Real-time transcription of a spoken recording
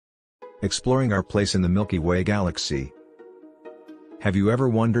exploring our place in the Milky Way galaxy. Have you ever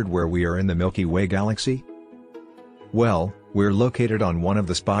wondered where we are in the Milky Way galaxy? Well, we're located on one of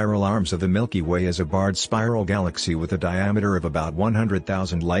the spiral arms of the Milky Way as a barred spiral galaxy with a diameter of about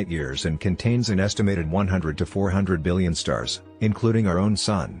 100,000 light-years and contains an estimated 100 to 400 billion stars, including our own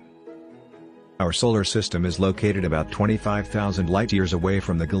Sun. Our solar system is located about 25,000 light-years away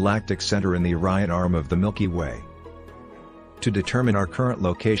from the galactic center in the Orion Arm of the Milky Way. To determine our current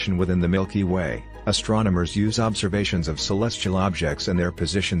location within the Milky Way, astronomers use observations of celestial objects and their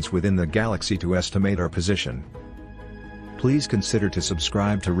positions within the galaxy to estimate our position. Please consider to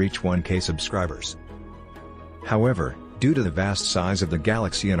subscribe to reach 1K subscribers. However, due to the vast size of the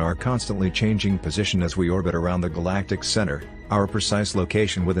galaxy and our constantly changing position as we orbit around the galactic center, our precise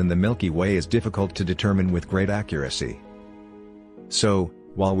location within the Milky Way is difficult to determine with great accuracy. So,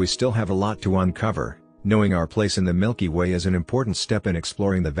 while we still have a lot to uncover, knowing our place in the Milky Way is an important step in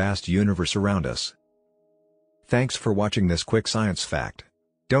exploring the vast universe around us. Thanks for watching this quick science fact.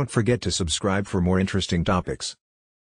 Don't forget to subscribe for more interesting topics.